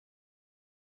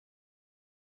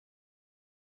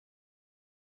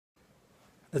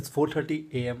It's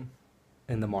 4:30 a.m.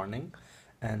 in the morning,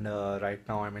 and right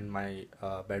now I'm in my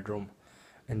bedroom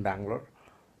in Bangalore.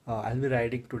 I'll be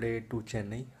riding today to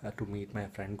Chennai to meet my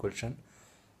friend Gulshan.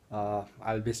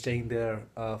 I'll be staying there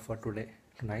for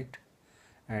tonight,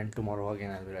 and tomorrow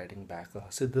again I'll be riding back.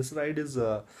 So this ride is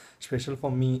special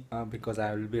for me because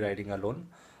I will be riding alone.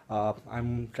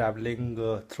 I'm traveling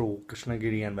through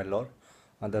Krishnagiri and Vellore.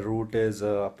 The route is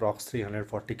approx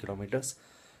 340 kilometers,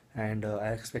 and I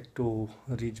expect to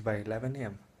reach by 11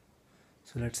 a.m.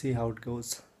 So let's see how it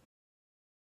goes.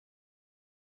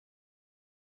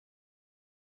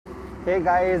 Hey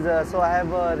guys, so I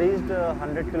have reached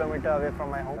 100 kilometer away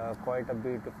from my home. Quite a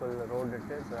beautiful road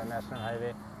it is, National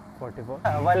Highway 44.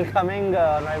 While coming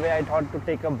on my way, I thought to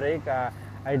take a break. I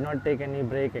did not take any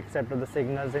break except for the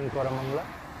signals in Koramangala.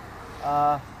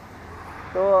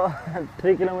 So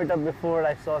 3 kilometer before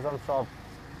I saw some shop.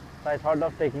 So I thought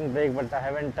of taking break, but I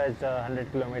haven't touched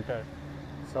 100 kilometer.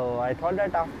 So I thought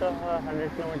that after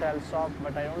 100 kilometer I'll stop,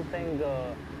 but I don't think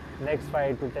next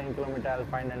 5 to 10 kilometer I'll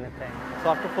find anything. So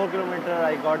after 4 kilometer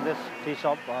I got this tea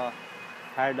shop,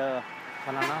 had a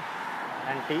banana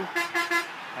and tea,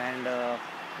 and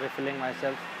refilling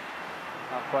myself.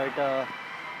 Quite a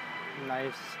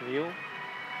nice view.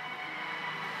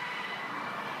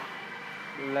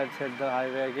 Let's hit the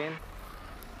highway again.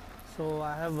 So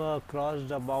I have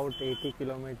crossed about 80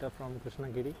 kilometer from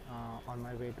Krishnagiri on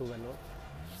my way to Vellore.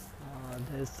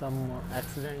 There is some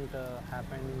accident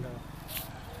happened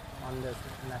on this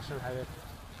National Highway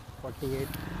 48. You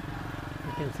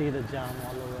can see the jam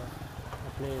all over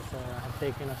the place. I have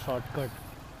taken a shortcut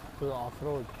to the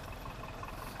off-road.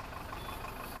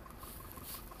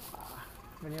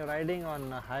 When you're riding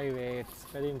on a highway, it's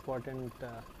very important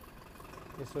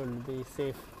you should be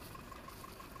safe.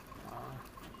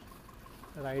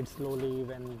 Ride slowly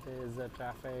when there is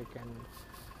traffic, and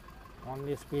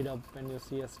only speed up when you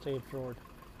see a straight road.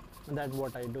 And that's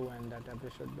what I do, and that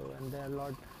everybody should do. And there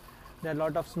are a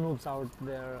lot of snoops out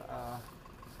there.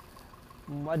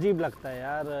 अजीब लगता है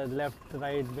यार, left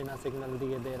right बिना signal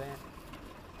दिए दे रहे हैं.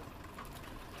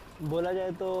 बोला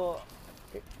जाए तो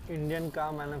Indian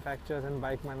car manufacturers and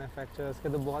bike manufacturers के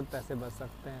तो बहुत पैसे बच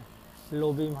सकते हैं.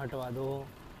 लो बीम हटवा दो,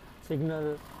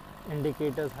 सिग्नल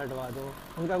इंडिकेटर्स हटवा दो,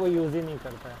 उनका कोई यूज़ ही नहीं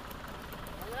करता है.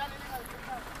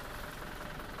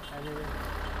 Anyway,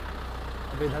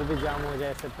 अब इधर भी जाम हो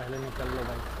जाए इससे पहले निकल लो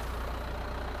भाई.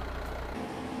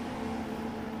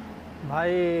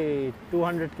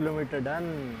 200 kilometer done.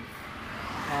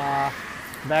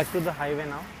 Back to the highway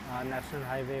now. National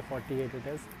Highway 48 it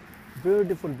is.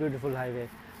 Beautiful highway.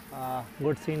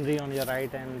 Good scenery on your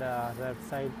right and left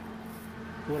side.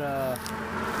 Pura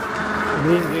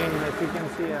green. If you can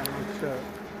see, I'm not sure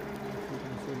if you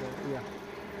can see that. Yeah.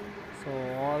 So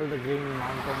all the green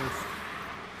mountains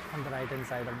on the right hand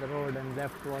side of the road, and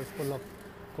left was full of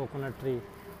coconut tree.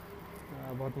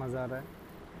 बहुत मज़ा आ रहा है.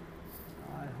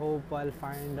 I hope I'll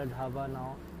find a dhaba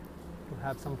now to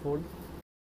have some food.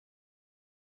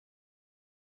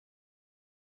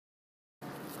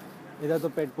 इधर तो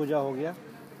पेट पूजा हो गया,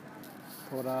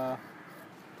 थोड़ा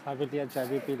खा भी लिया, चाय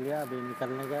भी पी लिया, अभी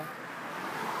निकलने का.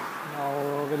 Now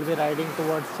we'll be riding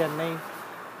towards Chennai,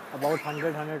 about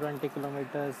 100-120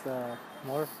 kilometers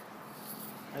more.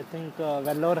 I think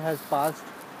Vellore has passed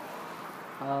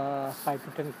 5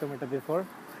 to 10 kilometers before.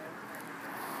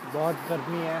 बहुत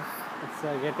गर्मी है, it's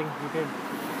getting heated,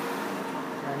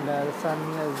 and the sun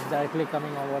is directly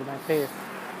coming over my face.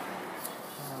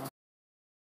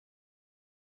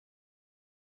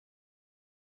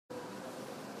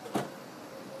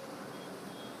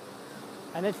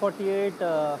 NH48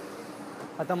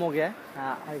 ख़त्म हो गया है.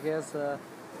 I guess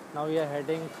now we are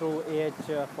heading through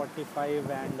AH45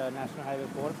 and National Highway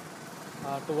 4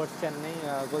 towards Chennai.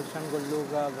 Gulshan Gullu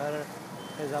ka ghar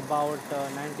is about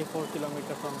 94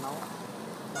 kilometers from now,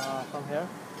 from here.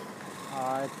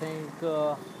 I think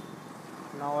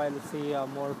now I'll see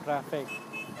more traffic,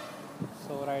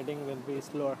 so riding will be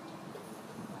slower.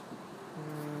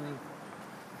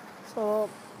 So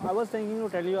I was thinking to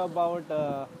tell you about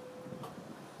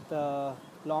the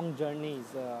long journeys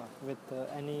with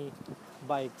any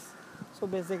bikes. So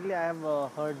basically I have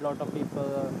heard a lot of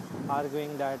people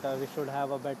arguing that we should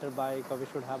have a better bike, or we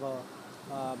should have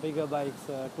a bigger bikes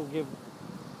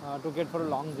to get for a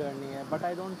long journey. But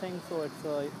I don't think so. It's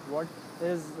what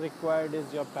is required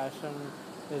is your passion,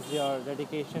 is your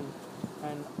dedication,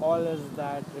 and all is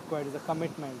that required is a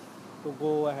commitment to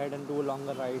go ahead and do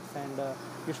longer rides. And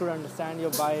you should understand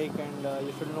your bike, and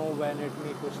you should know when it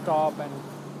needs to stop. And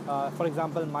for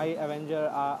example, my Avenger,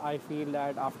 I feel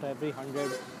that after every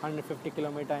 150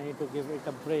 kilometer I need to give it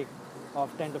a break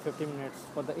of 10 to 15 minutes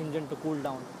for the engine to cool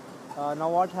down. Now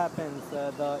what happens?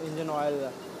 The engine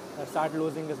oil start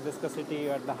losing its viscosity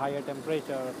at the higher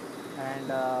temperature,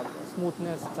 and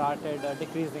smoothness started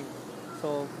decreasing.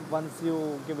 So once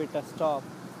you give it a stop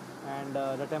and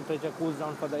the temperature cools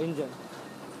down for the engine,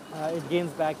 it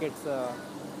gains back its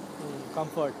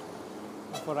comfort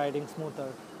for riding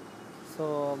smoother.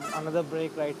 So another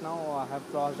break right now. I have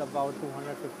crossed about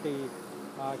 250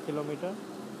 kilometer.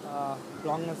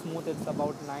 Long and smooth. It's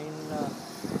about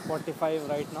 9:45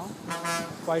 right now.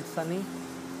 Quite sunny.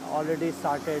 Already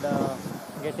started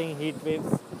getting heat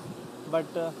waves. But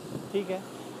ठीक है.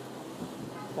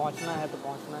 पहुंचना है तो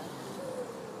पहुंचना है.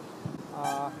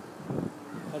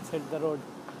 Let's hit the road.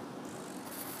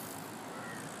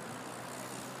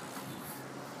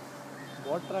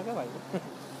 बहुत truck है भाई.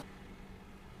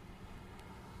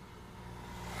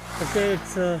 Okay,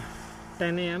 it's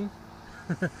 10 a.m.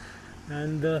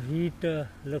 and the heat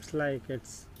looks like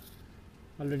it's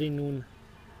already noon.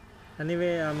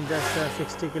 Anyway, I'm just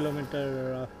 60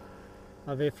 kilometer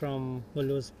away from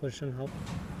Vallore's Gulshan house.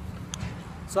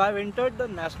 So I've entered the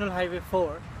National Highway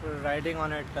 4. We're riding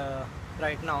on it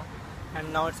right now,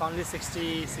 and now it's only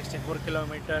 64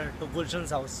 kilometer to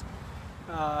Gulshan's house.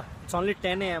 It's only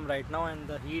 10 a.m. right now, and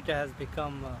the heat has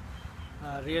become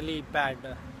really bad.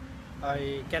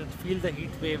 I can feel the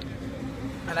heat wave,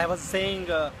 and I was saying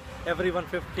every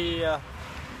 150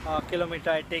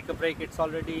 kilometer I take a break. It's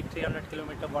already 300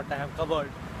 kilometer what I have covered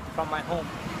from my home,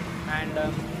 and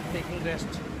taking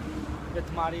rest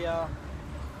with Maria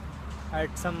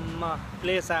at some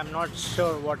place. I'm not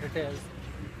sure what it is.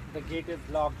 The gate is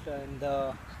locked, and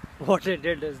what they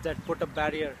did is that put a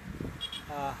barrier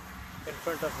in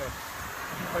front of it.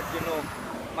 But you know,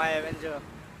 my Avenger.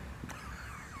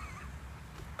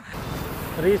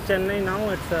 Reached Chennai now.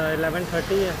 It's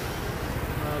 11:30.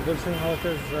 Gulshan house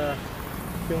is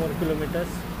few more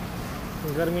kilometers.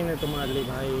 गर्मी ने तो मार ली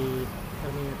भाई.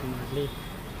 गर्मी ने तो मार ली.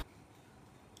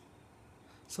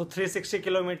 So 360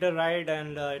 kilometer ride,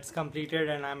 and it's completed,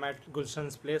 and I'm at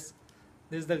Gulshan's place.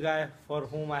 This is the guy for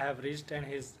whom I have reached and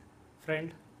his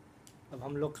friend. अब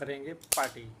हम लोग करेंगे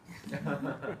पार्टी.